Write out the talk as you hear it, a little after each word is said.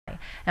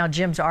Now,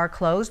 gyms are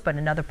closed, but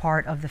another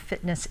part of the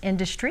fitness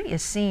industry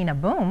is seeing a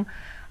boom.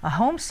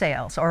 Home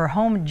sales or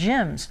home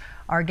gyms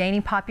are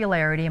gaining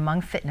popularity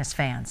among fitness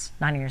fans.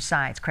 9 on your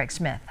side's Craig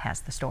Smith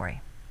has the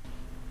story.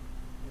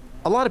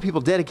 A lot of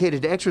people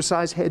dedicated to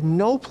exercise had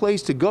no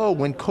place to go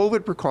when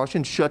COVID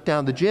precautions shut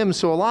down the gyms,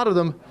 so a lot of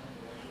them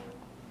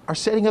are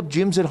setting up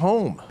gyms at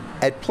home.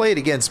 At Play It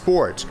Again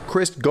Sports,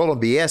 Chris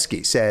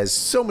Golombieski says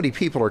so many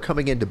people are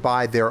coming in to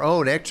buy their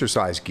own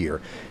exercise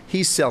gear.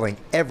 He's selling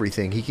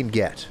everything he can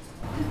get.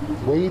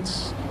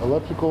 Weights,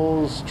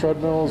 ellipticals,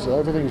 treadmills,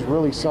 everything's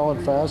really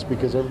selling fast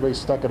because everybody's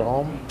stuck at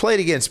home. Play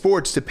It Again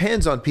Sports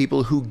depends on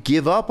people who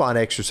give up on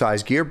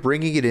exercise gear,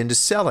 bringing it in to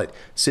sell it.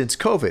 Since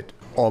COVID,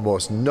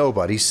 almost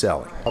nobody's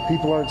selling.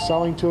 People aren't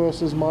selling to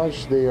us as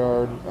much. They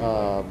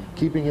are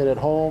keeping it at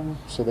home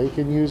so they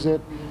can use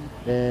it.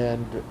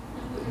 And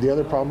the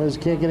other problem is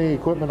you can't get any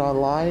equipment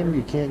online.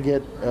 You can't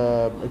get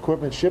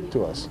equipment shipped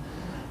to us.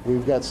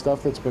 We've got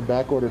stuff that's been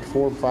back ordered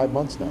 4 or 5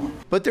 months now.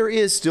 But there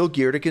is still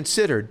gear to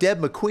consider.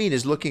 Deb McQueen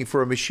is looking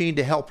for a machine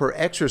to help her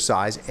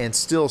exercise and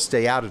still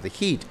stay out of the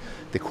heat.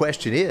 The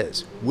question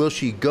is, will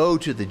she go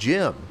to the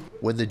gym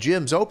when the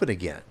gyms open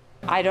again?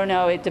 I don't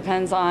know. It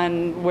depends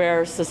on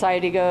where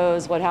society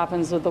goes, what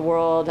happens with the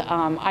world.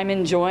 I'm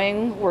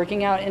enjoying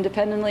working out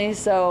independently,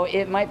 so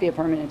it might be a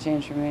permanent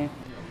change for me.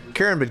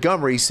 Karen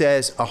Montgomery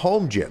says a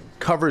home gym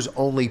covers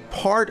only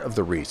part of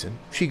the reason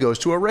she goes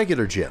to a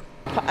regular gym.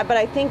 But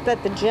I think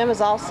that the gym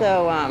is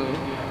also,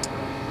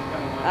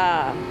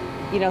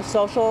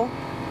 social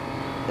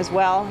as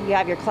well. You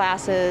have your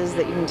classes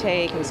that you can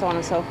take and so on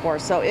and so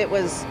forth. So it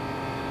was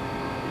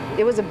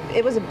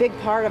a big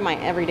part of my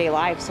everyday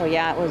life. So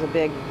yeah, it was a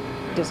big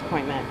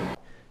disappointment.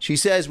 She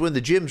says when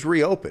the gyms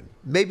reopen,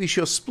 maybe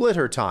she'll split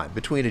her time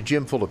between a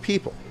gym full of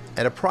people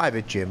and a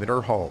private gym in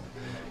her home.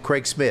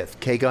 Craig Smith,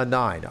 KGUN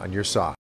 9 on your side.